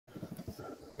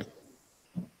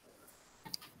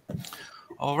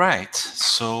All right,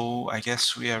 so I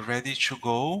guess we are ready to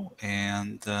go,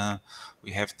 and we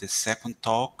have the second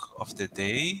talk of the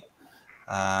day.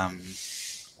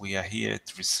 We are here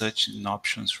at Research in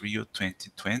Options Rio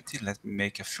 2020. Let me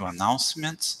make a few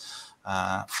announcements.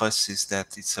 First is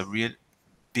that it's a real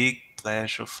big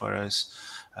pleasure for us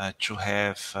to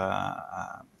have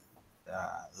a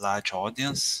large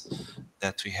audience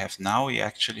that we have now. We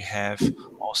actually have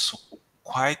also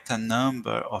quite a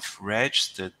number of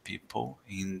registered people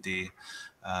in the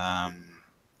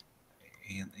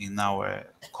in our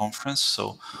conference.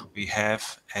 So we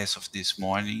have, as of this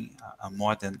morning,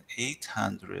 more than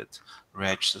 800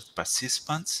 registered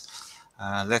participants.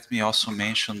 Let me also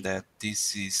mention that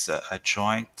this is a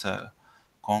joint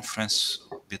conference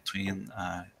between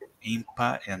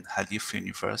IMPA and Khalifa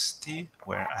University,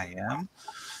 where I am.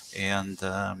 And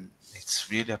it's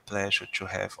really a pleasure to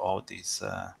have all these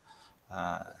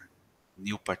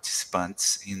new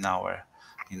participants in our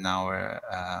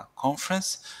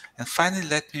conference. And finally,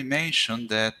 let me mention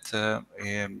that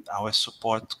our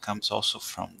support comes also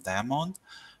from Diamond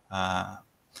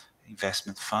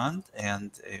Investment Fund,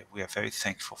 and we are very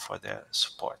thankful for their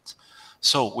support.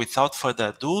 So without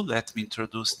further ado, let me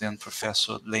introduce then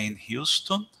Professor Lane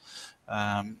Hughston.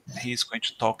 He is going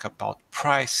to talk about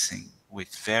pricing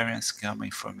with variance gamma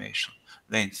information.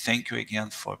 Lane, thank you again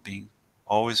for being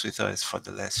always with us for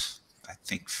the last, I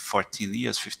think, 14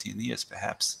 years, 15 years,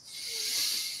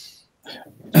 perhaps.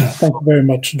 Thank you very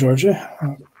much,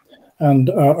 Georgia. And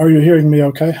are you hearing me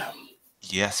okay?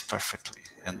 Yes, perfectly.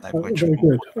 And I'm going very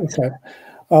good. Okay.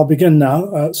 I'll begin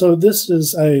now. So this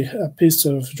is a piece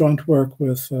of joint work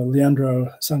with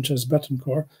Leandro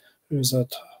Sanchez-Betancourt, who's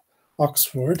at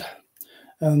Oxford.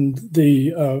 And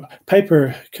the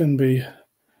paper can be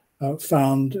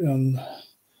found in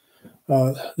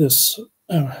this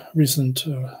recent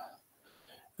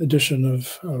edition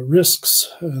of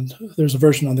Risks, and there's a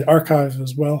version on the archive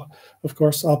as well. Of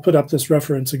course, I'll put up this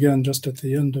reference again just at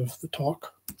the end of the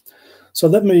talk. So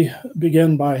let me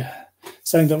begin by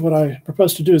saying that what I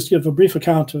propose to do is give a brief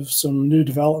account of some new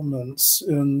developments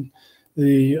in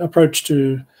the approach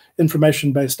to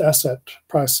information-based asset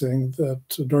pricing that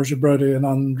Dorje Brody and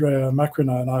Andrea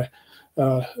Macrina and I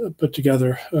put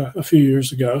together a few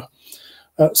years ago.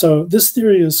 So this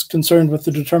theory is concerned with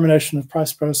the determination of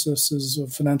price processes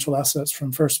of financial assets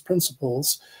from first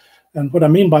principles. And what I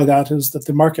mean by that is that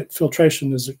the market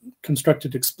filtration is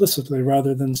constructed explicitly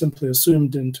rather than simply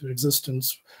assumed into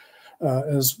existence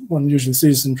as one usually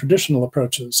sees in traditional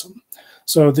approaches.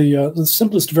 So the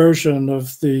simplest version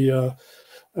of the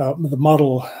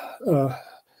model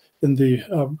in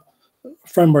the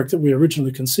framework that we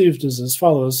originally conceived is as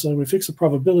follows. We fix a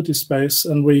probability space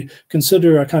and we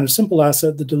consider a kind of simple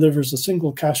asset that delivers a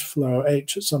single cash flow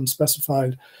H at some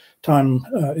specified time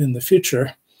in the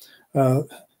future.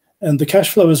 And the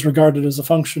cash flow is regarded as a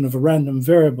function of a random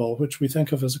variable, which we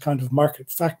think of as a kind of market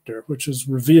factor, which is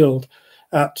revealed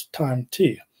at time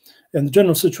t. In the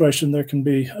general situation, there can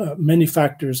be many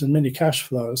factors and many cash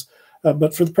flows,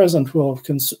 but for the present, we'll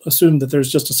assume that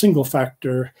there's just a single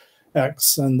factor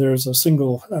X, and there's a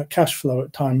single cash flow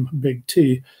at time big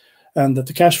T, and that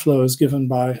the cash flow is given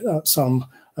by some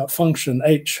function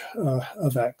H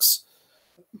of X.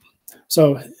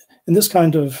 So in this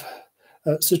kind of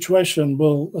situation,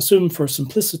 we'll assume for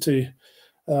simplicity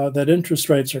that interest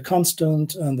rates are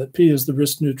constant and that P is the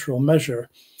risk-neutral measure.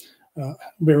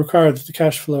 We require that the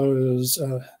cash flow is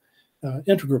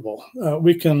integrable.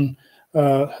 We can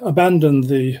abandon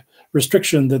the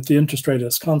restriction that the interest rate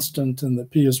is constant and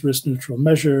that P is risk-neutral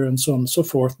measure and so on and so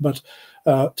forth. But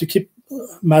to keep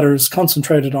matters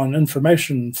concentrated on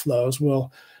information flows,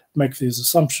 we'll make these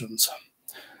assumptions.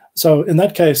 So in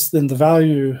that case, then the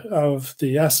value of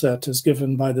the asset is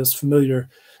given by this familiar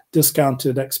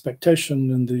discounted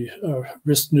expectation in the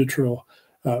risk-neutral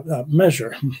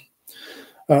measure.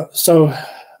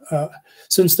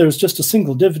 Since there's just a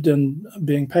single dividend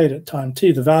being paid at time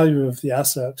t, the value of the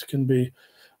asset can be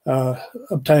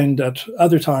obtained at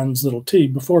other times little t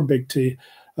before big T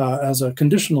as a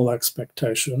conditional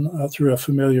expectation through a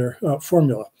familiar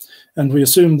formula. And we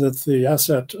assume that the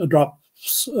asset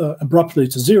drops abruptly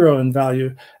to zero in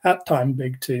value at time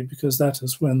big T, because that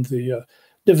is when the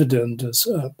dividend is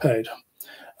paid.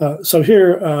 So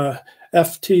here,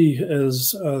 FT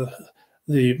is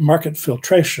the market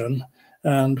filtration,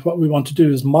 and what we want to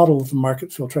do is model the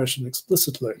market filtration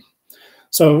explicitly.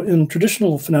 So in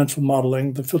traditional financial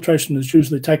modeling, the filtration is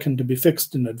usually taken to be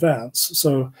fixed in advance.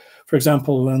 So for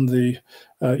example, in the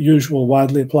usual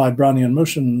widely applied Brownian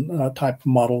motion type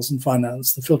models in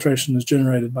finance, the filtration is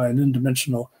generated by an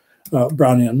n-dimensional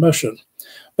Brownian motion.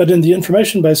 But in the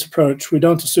information-based approach, we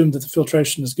don't assume that the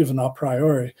filtration is given a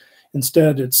priori.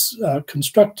 Instead, it's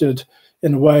constructed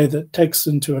in a way that takes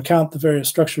into account the various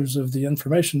structures of the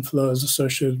information flows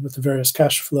associated with the various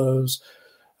cash flows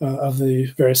of the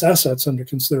various assets under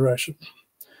consideration.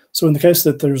 So in the case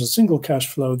that there's a single cash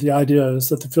flow, the idea is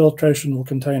that the filtration will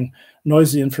contain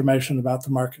noisy information about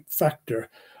the market factor.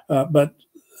 But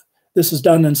this is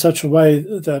done in such a way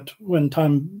that when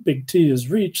time big T is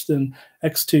reached, then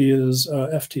xt is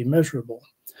ft measurable.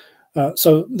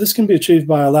 So this can be achieved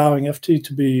by allowing ft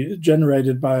to be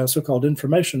generated by a so-called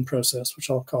information process, which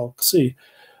I'll call xi.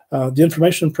 The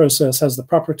information process has the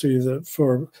property that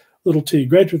for little t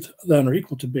greater than or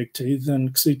equal to big T, then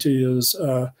xt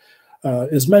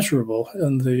is measurable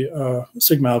in the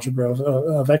sigma algebra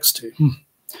of xt.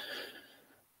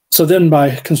 So then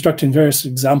by constructing various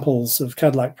examples of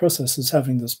Cadillac processes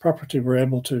having this property, we're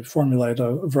able to formulate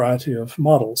a variety of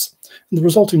models. And the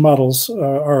resulting models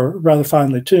are rather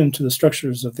finely tuned to the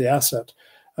structures of the asset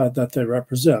that they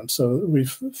represent. So we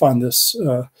find this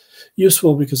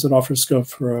useful because it offers scope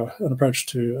for an approach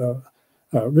to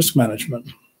risk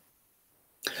management.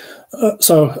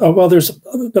 Well, there's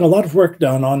been a lot of work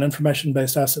done on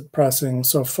information-based asset pricing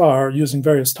so far using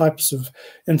various types of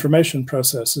information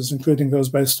processes, including those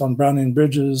based on Brownian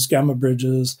bridges, gamma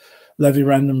bridges,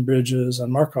 Levy-random bridges,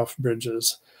 and Markov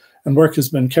bridges. And work has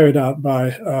been carried out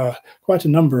by quite a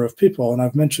number of people, and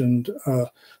I've mentioned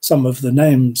some of the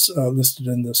names listed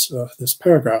in this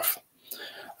paragraph.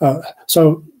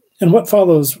 So in what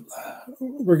follows,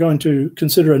 we're going to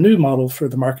consider a new model for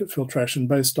the market filtration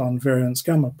based on variance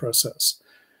gamma process.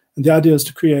 And the idea is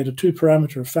to create a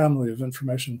two-parameter family of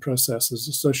information processes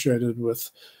associated with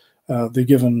the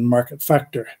given market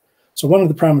factor. So one of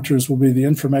the parameters will be the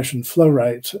information flow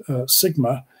rate,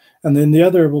 sigma, and then the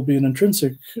other will be an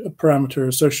intrinsic parameter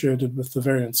associated with the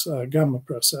variance gamma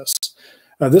process.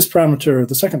 This parameter,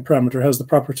 the second parameter, has the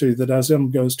property that as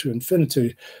m goes to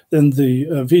infinity, then the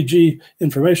VG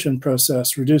information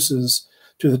process reduces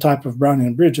to the type of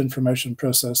Brownian bridge information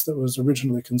process that was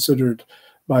originally considered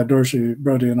by Dorji,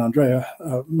 Brody, and Andrea,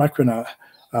 Macrina,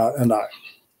 and I.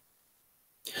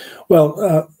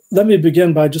 Well, let me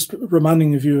begin by just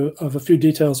reminding you of a few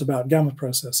details about gamma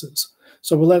processes.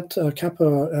 So we'll let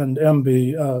kappa and m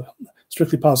be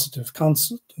strictly positive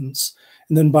constants.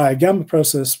 And then by a gamma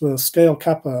process with scale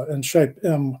kappa and shape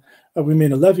m, we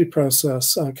mean a Levy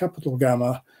process, capital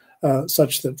gamma,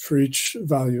 such that for each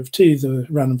value of t, the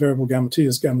random variable gamma t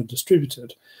is gamma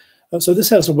distributed. So this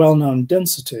has a well-known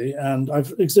density, and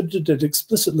I've exhibited it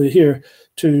explicitly here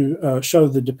to show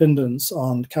the dependence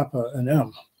on kappa and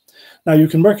m. Now you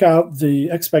can work out the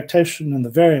expectation and the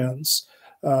variance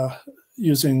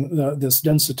using this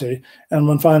density, and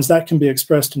one finds that can be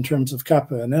expressed in terms of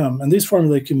kappa and m, and these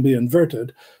formulae can be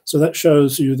inverted, so that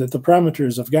shows you that the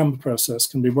parameters of gamma process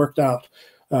can be worked out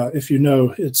if you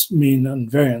know its mean and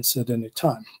variance at any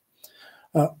time.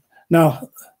 Now,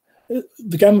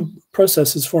 the gamma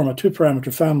processes form a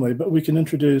two-parameter family, but we can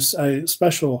introduce a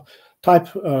special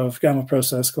type of gamma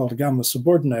process called a gamma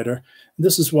subordinator.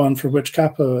 This is one for which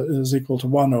kappa is equal to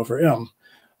 1 over m.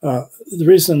 The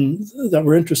reason that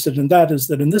we're interested in that is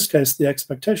that in this case, the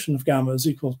expectation of gamma is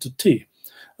equal to t.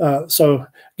 So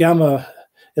gamma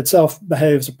itself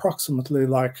behaves approximately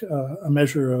like a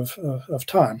measure of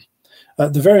time.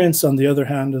 The variance, on the other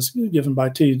hand, is given by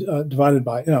t divided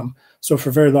by m. So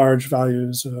for very large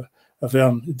values of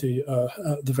m, the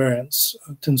variance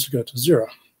tends to go to 0.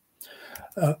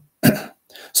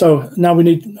 So now we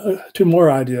need two more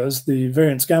ideas, the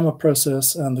variance gamma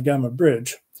process and the gamma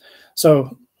bridge.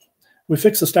 So we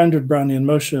fix a standard Brownian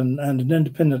motion and an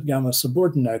independent gamma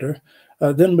subordinator.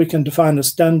 Then we can define a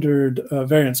standard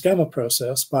variance gamma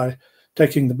process by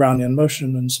taking the Brownian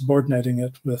motion and subordinating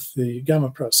it with the gamma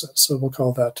process. So we'll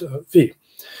call that V.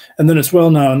 And then it's well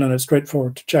known and it's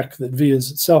straightforward to check that V is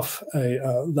itself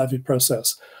a Levy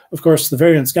process. Of course, the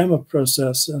variance gamma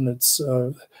process and its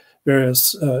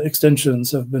various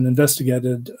extensions have been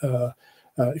investigated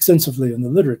extensively in the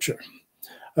literature.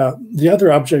 The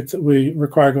other object that we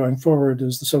require going forward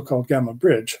is the so-called gamma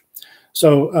bridge.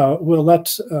 So we'll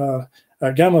let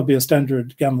gamma be a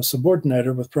standard gamma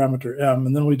subordinator with parameter m,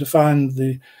 and then we define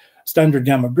the standard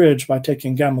gamma bridge by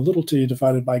taking gamma little t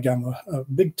divided by gamma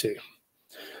big T.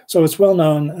 So it's well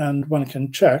known, and one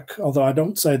can check, although I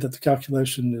don't say that the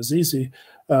calculation is easy,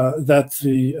 that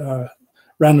the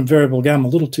random variable gamma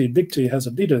little t big T has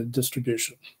a beta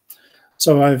distribution.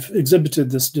 So I've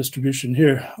exhibited this distribution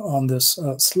here on this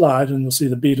slide, and you'll see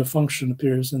the beta function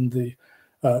appears in the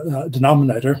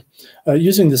denominator.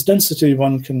 Using this density,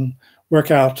 one can work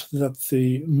out that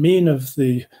the mean of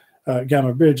the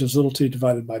gamma bridge as little t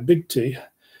divided by big T.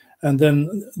 And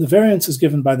then the variance is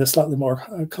given by this slightly more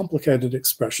complicated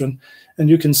expression. And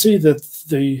you can see that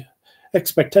the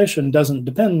expectation doesn't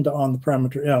depend on the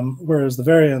parameter m, whereas the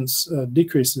variance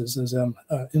decreases as m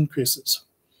increases.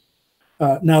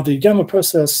 Now, the gamma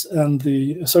process and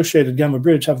the associated gamma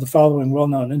bridge have the following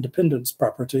well-known independence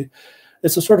property.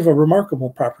 It's a sort of a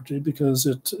remarkable property because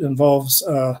it involves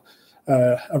a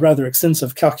rather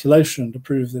extensive calculation to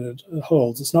prove that it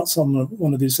holds. It's not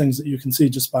one of these things that you can see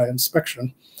just by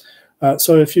inspection.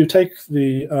 So if you take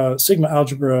the sigma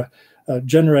algebra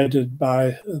generated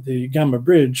by the gamma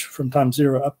bridge from time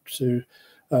 0 up to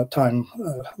time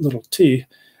little t,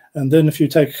 and then if you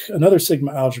take another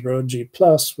sigma algebra, G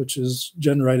plus, which is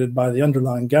generated by the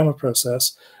underlying gamma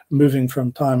process, moving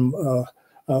from time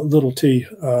little t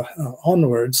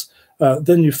onwards,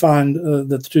 then you find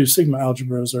that the two sigma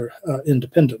algebras are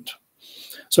independent.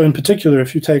 So in particular,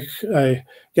 if you take a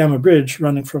gamma bridge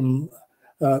running from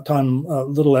time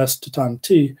little s to time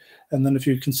t, and then if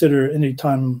you consider any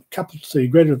time capital T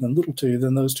greater than little t,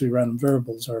 then those two random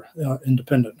variables are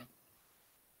independent.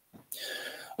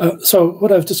 So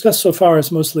what I've discussed so far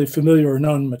is mostly familiar or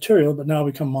known material, but now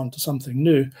we come on to something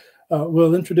new.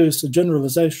 We'll introduce a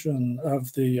generalization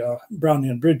of the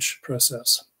Brownian bridge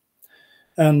process.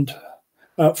 And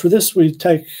for this, we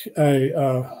take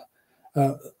a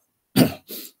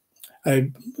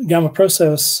gamma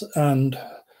process and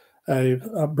a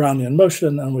Brownian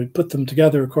motion, and we put them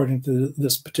together according to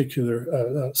this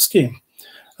particular scheme.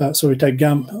 So we take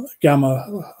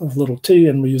gamma of little t,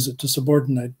 and we use it to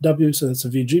subordinate w, so that's a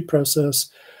VG process.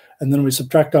 And then we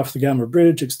subtract off the gamma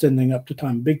bridge, extending up to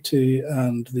time big T,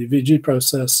 and the VG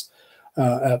process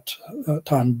at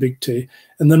time big T.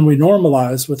 And then we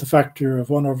normalize with a factor of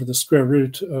 1 over the square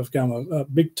root of gamma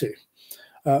big T.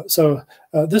 So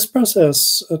this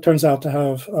process turns out to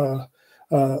have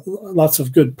lots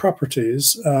of good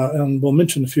properties, and we'll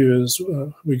mention a few as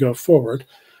we go forward.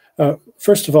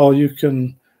 First of all, you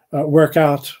can work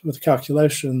out with a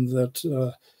calculation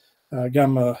that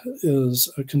gamma is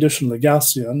conditionally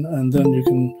Gaussian, and then you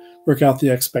can work out the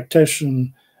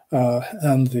expectation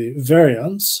and the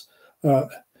variance.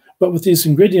 But with these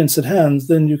ingredients at hand,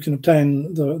 then you can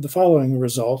obtain the following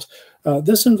result.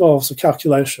 This involves a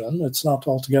calculation. It's not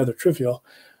altogether trivial.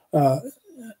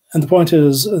 And the point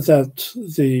is that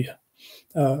the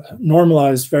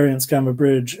normalized variance gamma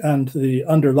bridge and the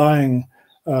underlying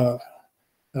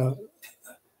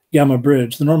gamma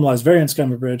bridge, the normalized variance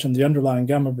gamma bridge and the underlying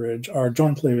gamma bridge are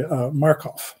jointly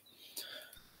Markov.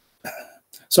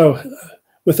 So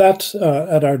with that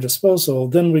at our disposal,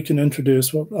 then we can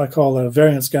introduce what I call a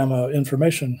variance gamma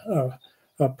information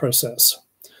process.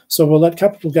 So we'll let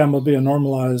capital gamma be a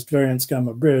normalized variance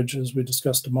gamma bridge, as we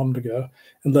discussed a moment ago,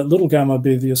 and let little gamma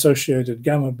be the associated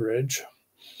gamma bridge.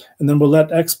 And then we'll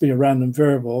let x be a random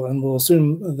variable, and we'll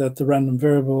assume that the random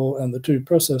variable and the two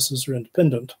processes are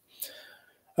independent.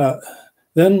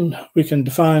 Then we can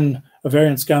define a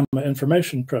variance gamma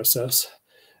information process.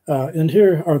 And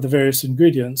here are the various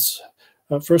ingredients.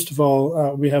 First of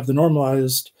all, we have the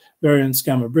normalized variance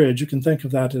gamma bridge. You can think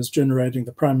of that as generating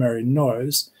the primary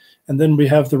noise. And then we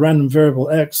have the random variable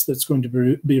x that's going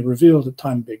to be revealed at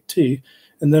time big T.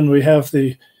 And then we have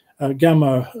the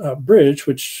gamma bridge,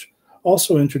 which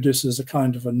also introduces a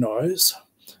kind of a noise,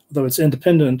 although it's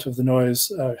independent of the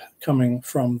noise coming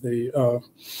from the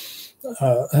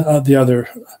other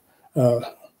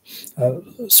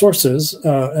sources.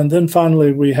 And then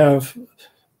finally, we have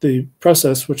the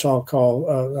process, which I'll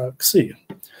call Xi.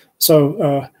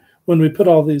 So when we put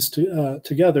all these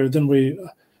together, then we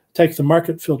take the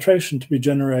market filtration to be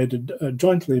generated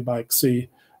jointly by Xi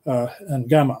and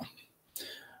gamma.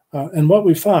 And what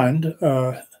we find,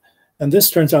 and this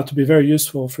turns out to be very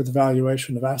useful for the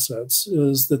valuation of assets,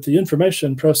 is that the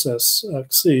information process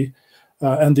Xi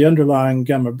and the underlying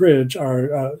gamma bridge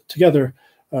are together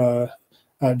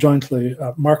jointly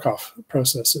Markov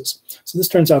processes. So this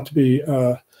turns out to be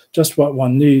just what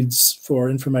one needs for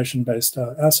information-based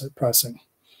asset pricing.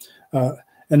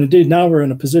 And indeed, now we're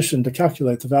in a position to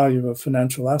calculate the value of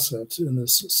financial assets in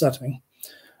this setting.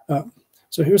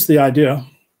 So here's the idea.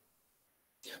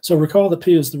 So recall that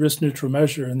P is the risk-neutral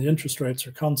measure and the interest rates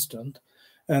are constant.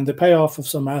 And the payoff of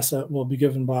some asset will be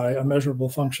given by a measurable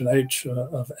function h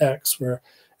of x, where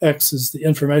x is the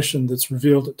information that's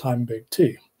revealed at time big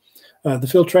T. The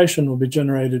filtration will be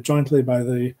generated jointly by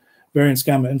the variance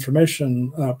gamma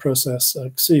information process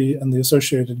Xi and the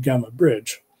associated gamma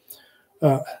bridge.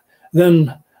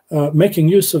 Then making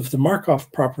use of the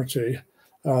Markov property,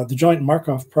 the joint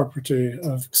Markov property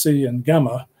of Xi and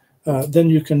gamma, then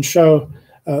you can show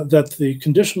that the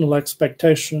conditional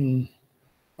expectation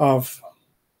of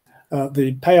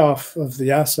the payoff of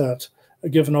the asset,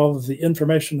 given all of the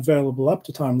information available up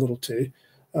to time little t,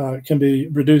 can be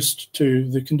reduced to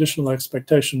the conditional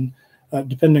expectation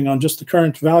depending on just the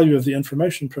current value of the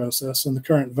information process and the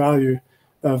current value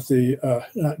of the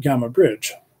gamma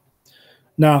bridge.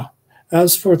 Now,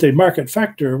 as for the market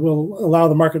factor, we'll allow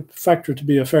the market factor to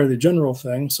be a fairly general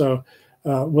thing. So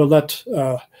we'll let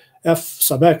f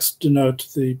sub x denote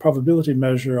the probability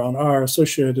measure on R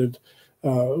associated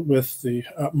with the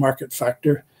market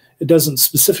factor. It doesn't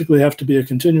specifically have to be a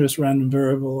continuous random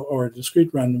variable or a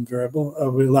discrete random variable.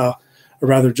 We allow a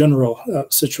rather general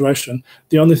situation.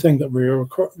 The only thing that we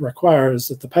require is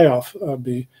that the payoff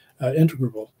be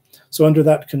integrable. So under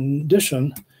that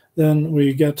condition, then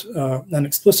we get an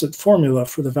explicit formula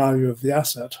for the value of the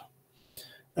asset.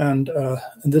 And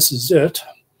this is it.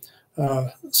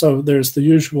 So there's the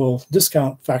usual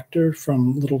discount factor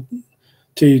from little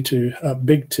t to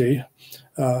big T.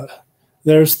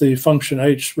 There's the function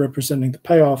h representing the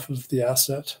payoff of the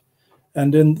asset.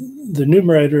 And in the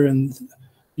numerator,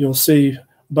 you'll see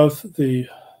both the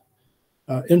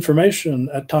information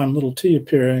at time little t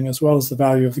appearing as well as the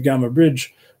value of the gamma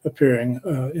bridge appearing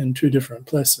in two different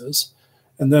places.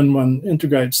 And then one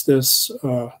integrates this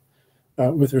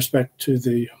with respect to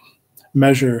the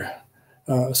measure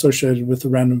associated with the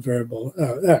random variable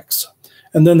x.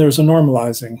 And then there's a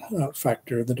normalizing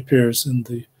factor that appears in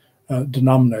the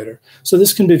denominator. So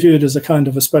this can be viewed as a kind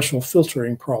of a special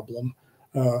filtering problem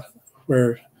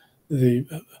where the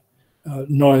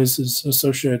noise is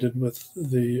associated with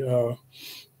the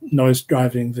noise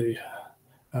driving the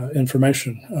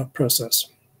information process.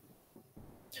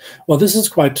 Well, this is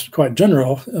quite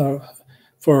general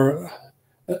for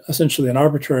essentially an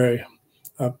arbitrary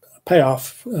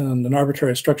payoff and an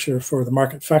arbitrary structure for the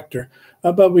market factor,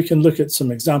 but we can look at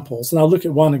some examples. And I'll look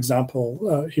at one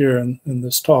example here in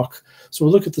this talk. So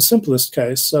we'll look at the simplest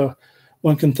case. So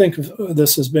one can think of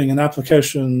this as being an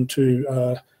application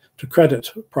to credit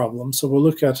problem. So we'll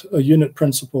look at a unit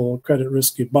principal credit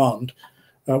risky bond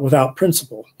without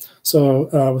principal,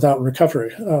 so without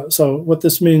recovery. So what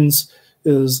this means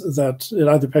is that it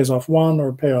either pays off 1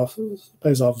 or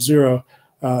pays off 0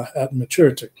 at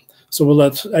maturity. So we'll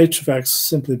let h of x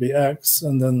simply be x,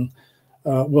 and then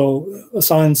we'll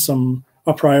assign some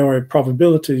a priori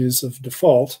probabilities of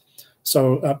default.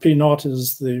 So P0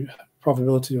 is the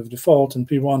probability of default, and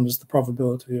P1 is the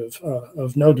probability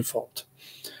of no default.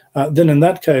 Then in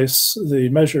that case, the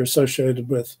measure associated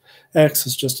with x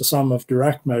is just a sum of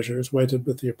Dirac measures weighted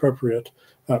with the appropriate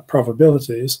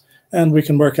probabilities, and we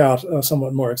can work out a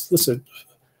somewhat more explicit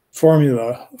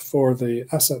formula for the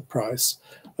asset price,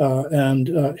 and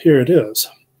here it is.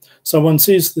 So one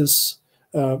sees this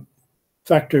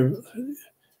factor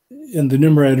in the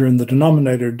numerator and the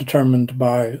denominator determined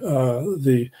by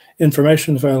the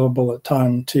information available at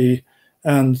time t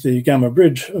and the gamma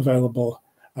bridge available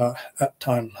at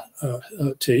time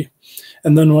t.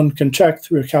 And then one can check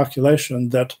through a calculation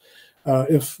that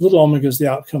if little omega is the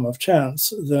outcome of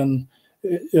chance, then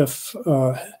if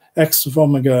x of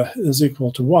omega is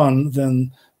equal to 1,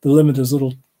 then the limit as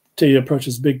little t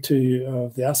approaches big T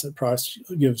of the asset price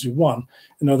gives you 1,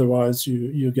 and otherwise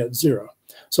you get 0.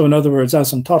 So in other words,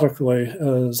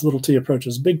 asymptotically, as little t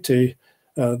approaches big T,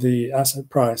 the asset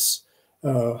price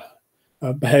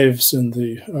behaves in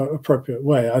the appropriate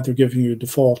way, either giving you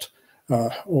default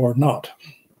or not.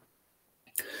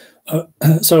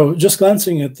 So just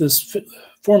glancing at this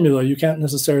formula, you can't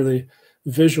necessarily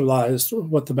visualize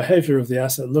what the behavior of the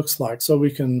asset looks like. So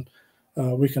we can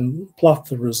plot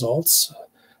the results.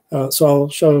 So I'll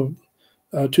show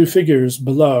two figures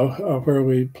below where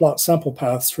we plot sample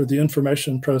paths for the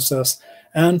information process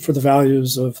and for the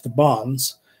values of the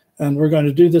bonds. And we're going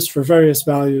to do this for various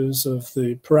values of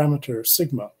the parameter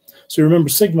sigma. So remember,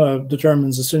 sigma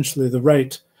determines essentially the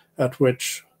rate at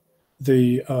which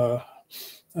the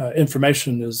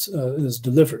information is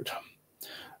delivered.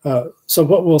 So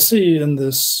what we'll see in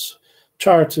this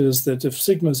chart is that if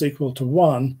sigma is equal to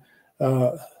 1,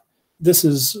 this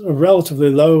is a relatively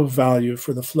low value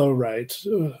for the flow rate,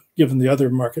 given the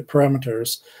other market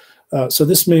parameters. So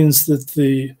this means that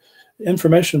the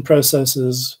information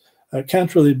processes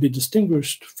can't really be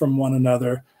distinguished from one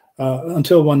another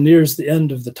until one nears the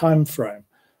end of the time frame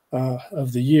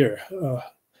of the year.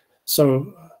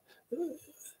 So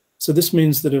this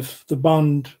means that if the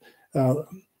bond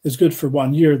is good for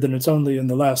 1 year, then it's only in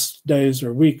the last days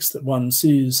or weeks that one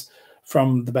sees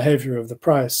from the behavior of the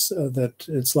price that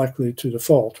it's likely to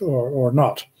default or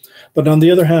not. But on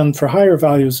the other hand, for higher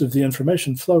values of the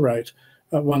information flow rate,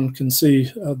 one can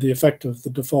see the effect of the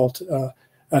default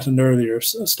at an earlier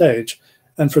stage.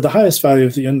 And for the highest value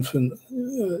of the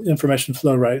information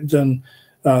flow rate, then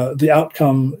the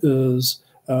outcome is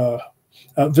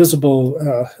visible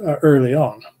early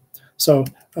on. So,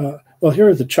 well, here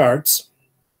are the charts.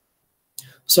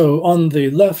 So on the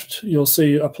left, you'll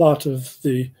see a plot of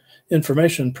the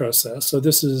information process. So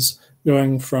this is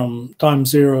going from time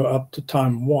 0 up to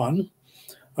time 1.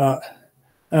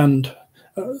 And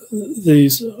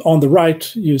these on the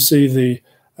right, you see the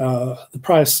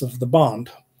price of the bond.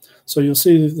 So you'll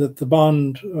see that the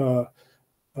bond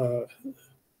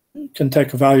can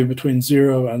take a value between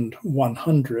 0 and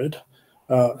 100.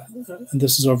 And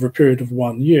this is over a period of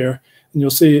 1 year. And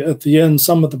you'll see at the end,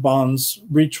 some of the bonds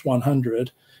reach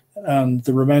 100, and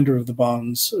the remainder of the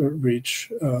bonds reach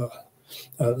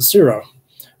 0.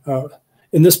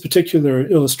 In this particular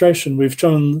illustration, we've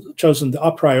chosen the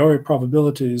a priori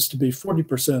probabilities to be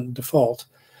 40% default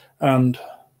and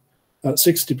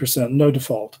 60% no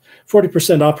default.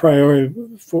 40% a priori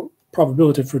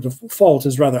probability for default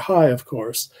is rather high, of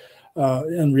course.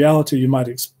 In reality, you might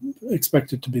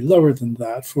expect it to be lower than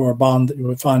that for a bond that you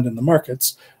would find in the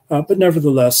markets. But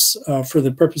nevertheless, for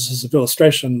the purposes of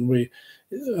illustration, we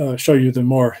show you the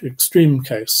more extreme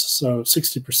case. So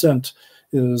 60%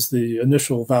 is the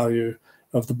initial value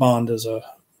of the bond as a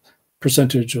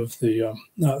percentage of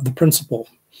the principal.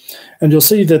 And you'll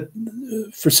see that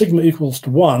for sigma equals to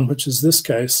 1, which is this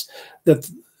case, that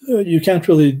you can't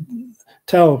really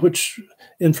tell which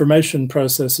information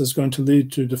process is going to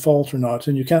lead to default or not,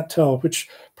 and you can't tell which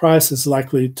price is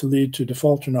likely to lead to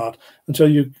default or not until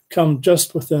you come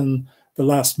just within the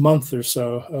last month or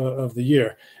so of the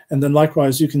year. And then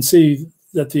likewise, you can see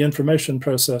that the information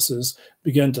processes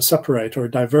begin to separate or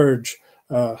diverge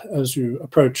as you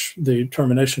approach the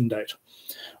termination date.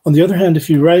 On the other hand, if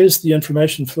you raise the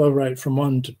information flow rate from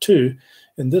 1 to 2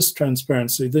 in this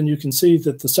transparency, then you can see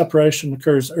that the separation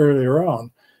occurs earlier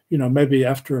on, maybe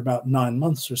after about 9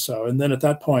 months or so. And then at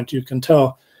that point, you can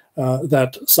tell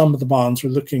that some of the bonds are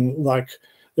looking like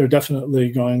they're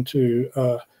definitely going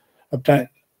to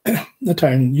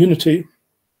attain unity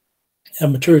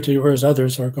and maturity, whereas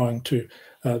others are going to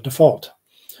default.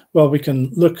 Well, we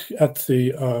can look at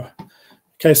the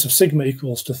case of sigma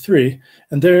equals to 3,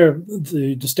 and there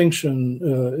the distinction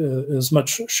is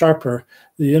much sharper.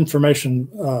 The information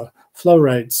flow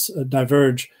rates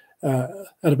diverge at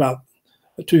about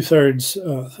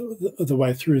 2/3 the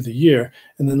way through the year,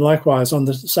 and then likewise on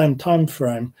the same time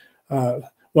frame,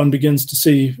 one begins to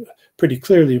see pretty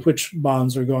clearly which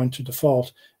bonds are going to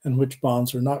default and which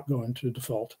bonds are not going to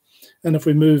default. And if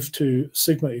we move to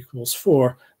sigma equals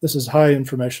 4, this is high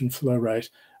information flow rate.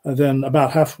 Then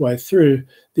about halfway through,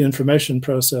 the information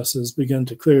processes begin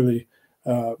to clearly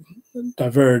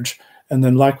diverge. And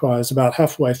then likewise, about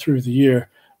halfway through the year,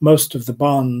 most of the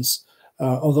bonds,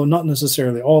 although not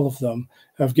necessarily all of them,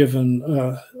 have given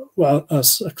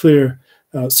us a clear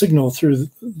signal through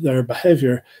their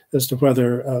behavior as to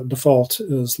whether default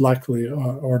is likely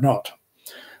or not.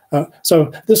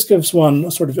 So this gives one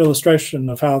a sort of illustration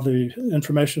of how the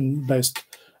information-based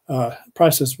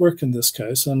prices work in this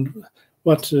case. And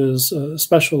what is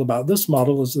special about this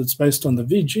model is it's based on the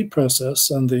VG process,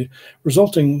 and the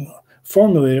resulting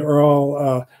formulae are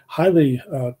all highly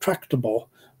tractable.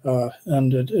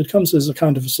 And it comes as a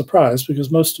kind of a surprise,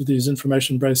 because most of these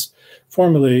information-based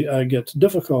formulae get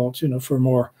difficult, for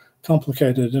more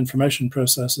complicated information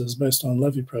processes based on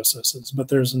Levy processes. But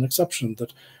there's an exception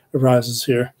that arises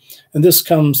here. And this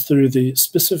comes through the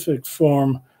specific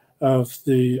form of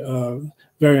the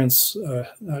variance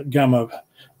gamma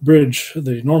bridge,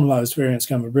 the normalized variance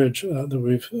gamma bridge that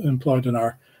we've employed in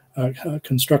our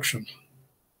construction.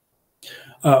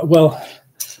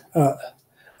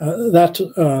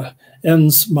 That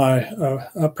ends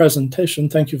my presentation.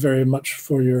 Thank you very much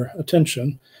for your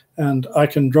attention. And I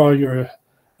can draw your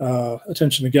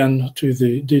attention again to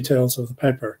the details of the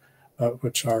paper,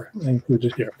 which are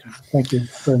included here. Thank you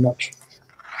very much.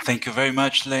 Thank you very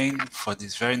much, Lane, for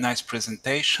this very nice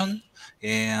presentation.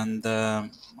 And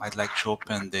I'd like to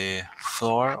open the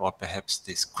floor, or perhaps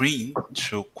the screen,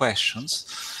 to questions.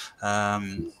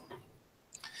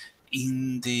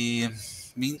 In the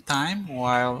meantime,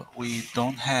 while we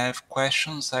don't have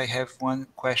questions, I have one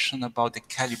question about the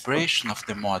calibration of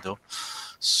the model.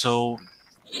 So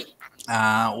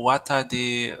what are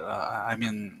the,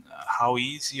 how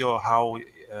easy or how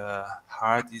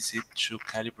hard is it to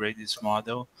calibrate this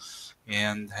model?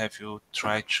 And have you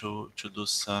tried to do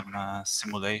some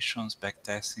simulations,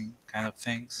 backtesting kind of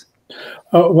things?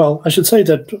 Well, I should say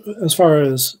that as far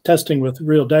as testing with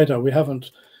real data, we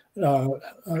haven't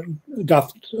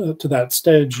got to that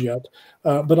stage yet.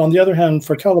 But on the other hand,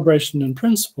 for calibration in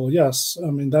principle, yes,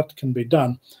 that can be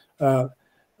done.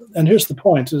 And here's the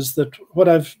point, is that what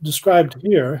I've described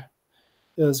here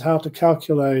is how to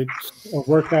calculate or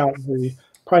work out the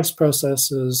price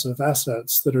processes of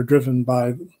assets that are driven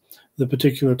by the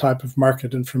particular type of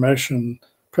market information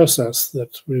process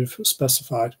that we've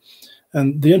specified.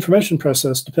 And the information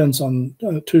process depends on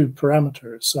two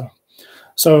parameters.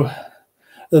 So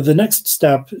the next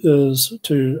step is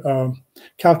to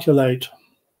calculate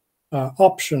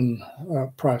option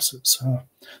prices.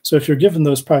 So if you're given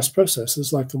those price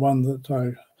processes, like the one that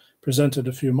I presented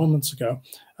a few moments ago,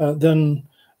 then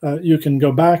you can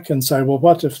go back and say, well,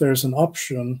 what if there's an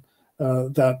option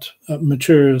that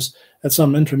matures at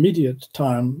some intermediate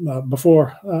time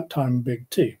before time big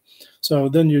T? So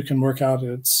then you can work out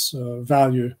its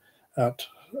value at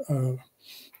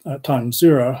time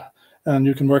 0, and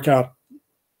you can work out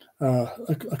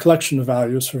a collection of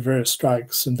values for various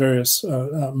strikes and various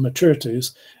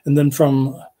maturities. And then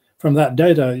from that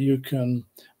data, you can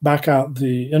back out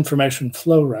the information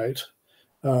flow rate.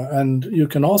 And you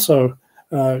can also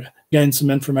gain some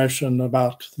information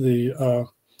about the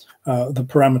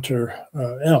parameter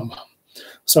M.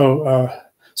 So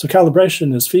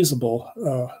calibration is feasible.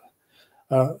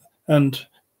 And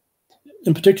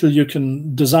in particular, you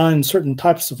can design certain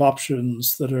types of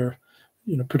options that are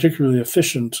particularly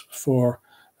efficient for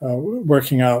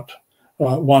working out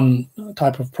one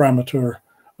type of parameter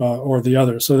or the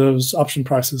other. So those option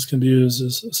prices can be used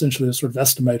as essentially as sort of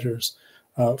estimators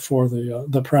for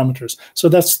the parameters. So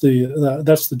that's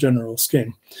the general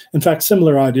scheme. In fact,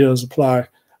 similar ideas apply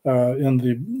in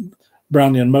the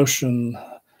Brownian motion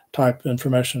type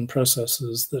information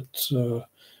processes that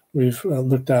we've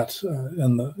looked at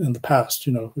in the past,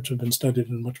 which have been studied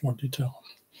in much more detail.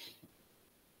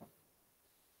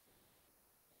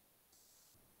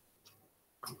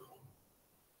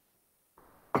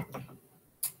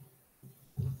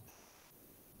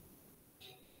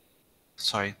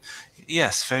 Sorry.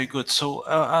 Yes, very good. So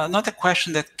another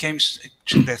question that comes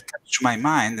to my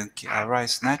mind and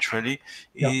arises naturally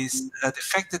is the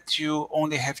fact that you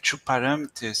only have two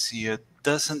parameters here.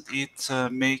 Doesn't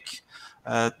it make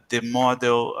the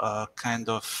model kind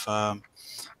of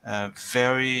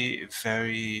very,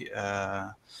 very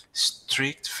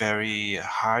strict, very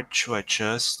hard to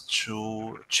adjust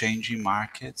to changing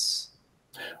markets?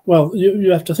 Well,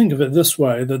 you have to think of it this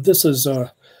way, that this is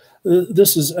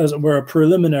as it were a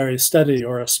preliminary study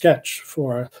or a sketch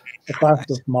for a class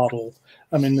of model.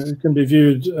 I mean, it can be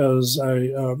viewed as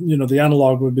the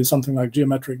analog would be something like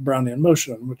geometric Brownian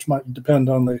motion, which might depend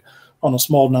on a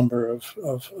small number of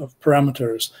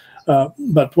parameters.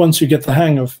 But once you get the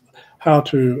hang of how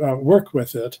to work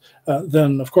with it,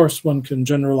 then of course one can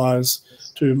generalize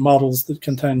to models that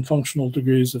contain functional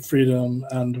degrees of freedom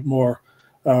and more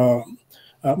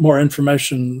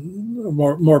information,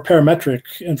 more parametric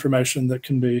information that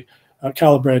can be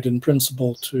calibrated in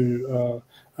principle to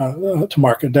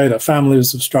market data,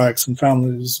 families of strikes and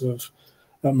families of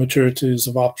maturities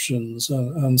of options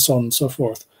and so on and so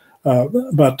forth.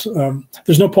 But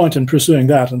there's no point in pursuing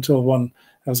that until one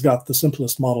has got the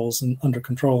simplest models under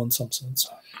control in some sense.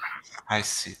 I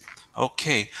see.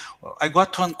 Okay. Well, I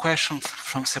got one question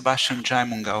from Sebastian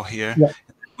Jaimungal here. Yeah.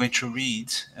 I'm going to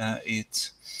read it.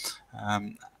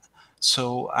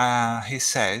 So he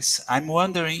says, I'm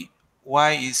wondering,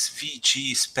 why is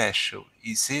VG special?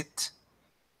 Is it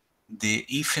the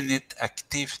infinite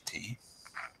activity?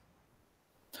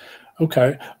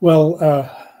 Okay.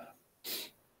 Well,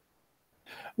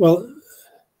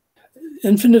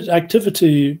 infinite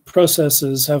activity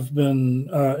processes have been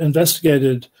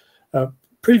investigated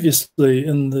previously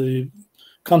in the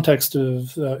context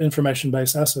of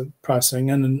information-based asset pricing,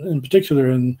 and in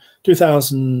particular in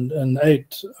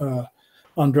 2008,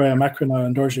 Andrea Macrina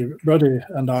and Dorji Brody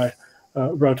and I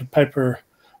wrote a paper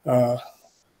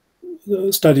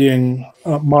studying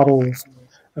models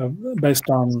based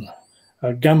on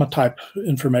gamma-type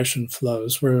information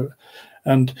flows,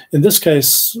 and in this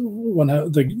case,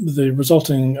 the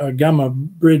resulting gamma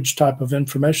bridge type of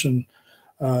information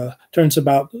turns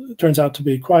out to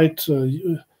be quite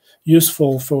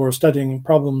useful for studying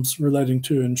problems relating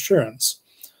to insurance.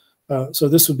 So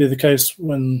this would be the case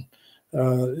when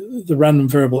the random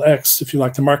variable x, if you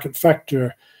like, the market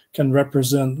factor, can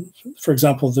represent, for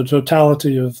example, the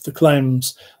totality of the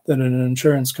claims that an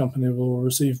insurance company will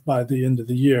receive by the end of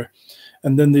the year.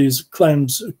 And then these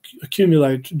claims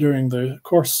accumulate during the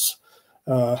course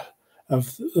of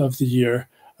the year,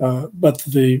 but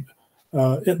the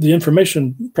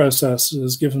information process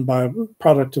is given by a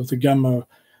product of the gamma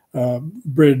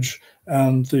bridge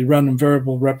and the random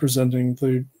variable representing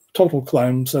the total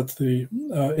claims at the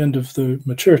end of the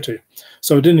maturity.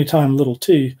 So at any time little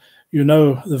t, you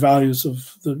know the values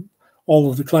of all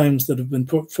of the claims that have been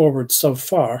put forward so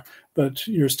far, but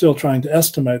you're still trying to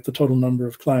estimate the total number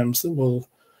of claims that will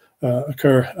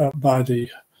occur by the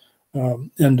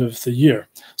end of the year.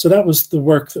 So that was the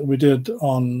work that we did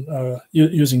on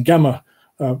using gamma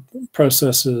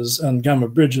processes and gamma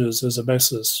bridges as a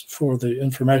basis for the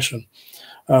information.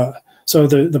 So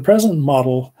the present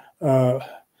model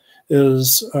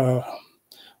is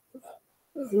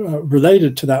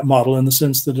related to that model in the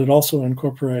sense that it also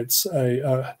incorporates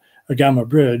a gamma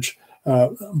bridge,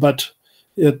 but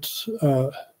it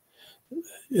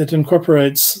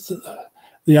incorporates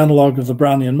the analog of the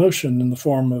Brownian motion in the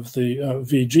form of the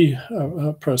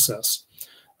VG process.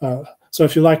 So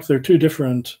if you like, there are two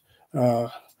different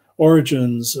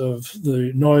origins of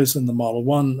the noise in the model,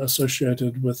 one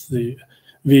associated with the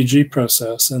VG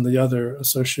process and the other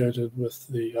associated with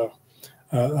the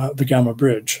gamma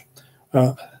bridge.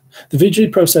 The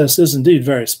VG process is indeed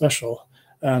very special,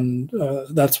 and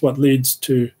that's what leads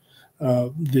to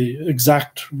the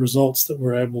exact results that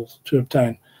we're able to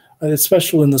obtain. It's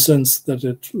special in the sense that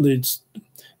it leads,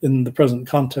 in the present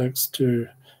context, to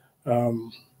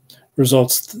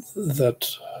results that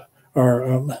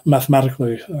are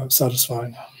mathematically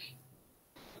satisfying.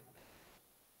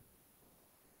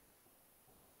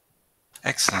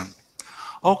 Excellent.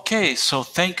 Okay, so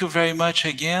thank you very much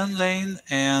again, Lane,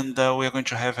 and we are going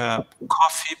to have a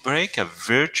coffee break, a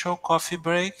virtual coffee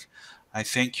break. I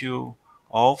thank you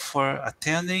all for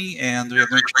attending, and we are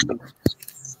going to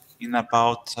in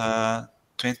about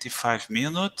 25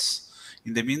 minutes.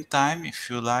 In the meantime, if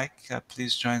you like,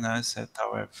 please join us at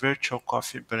our virtual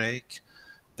coffee break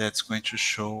that's going to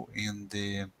show in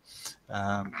the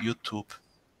YouTube.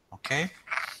 Okay,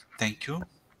 thank you.